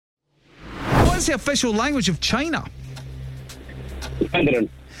What's the official language of China? Mandarin.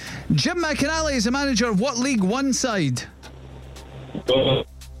 Jim McInally is the manager of what League One side?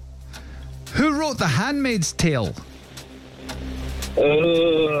 Who wrote The Handmaid's Tale?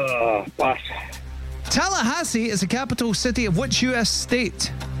 Pass. Tallahassee is the capital city of which US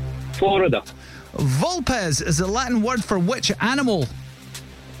state? Florida. Vulpes is the Latin word for which animal?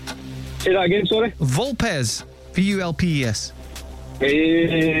 Say that again, sorry. Vulpes. Vulpes.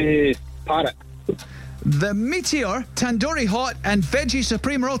 Parrot. The Meteor, Tandoori Hot, and Veggie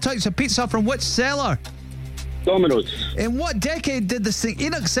Supreme are all types of pizza from which seller? Domino's. In what decade did the St.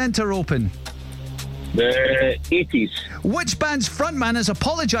 Enoch Centre open? The 80s. Which band's frontman has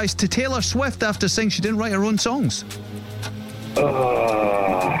apologised to Taylor Swift after saying she didn't write her own songs?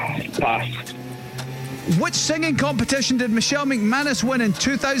 Pass. Which singing competition did Michelle McManus win in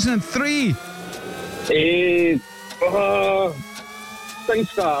 2003?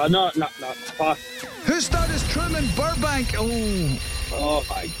 SingStar. No. Pass. Who starred as Truman Burbank? Oh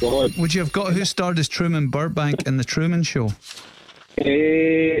my God. Would you have got who starred as Truman Burbank in The Truman Show?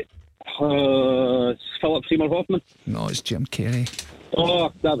 Philip Seymour Hoffman. No, it's Jim Carrey.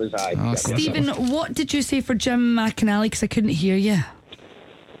 Oh, that was I. Oh, Stephen, what did you say for Jim McInally? Because I couldn't hear you.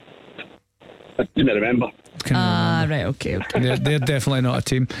 I didn't remember. Right, okay. They're definitely not a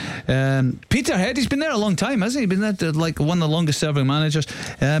team. Peterhead, he's been there a long time, hasn't he? Been there like one of the longest serving managers.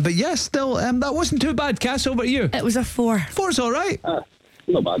 But yes, still, that wasn't too bad. Cass, over to you. It was a 4. 4's all right.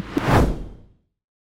 Not bad.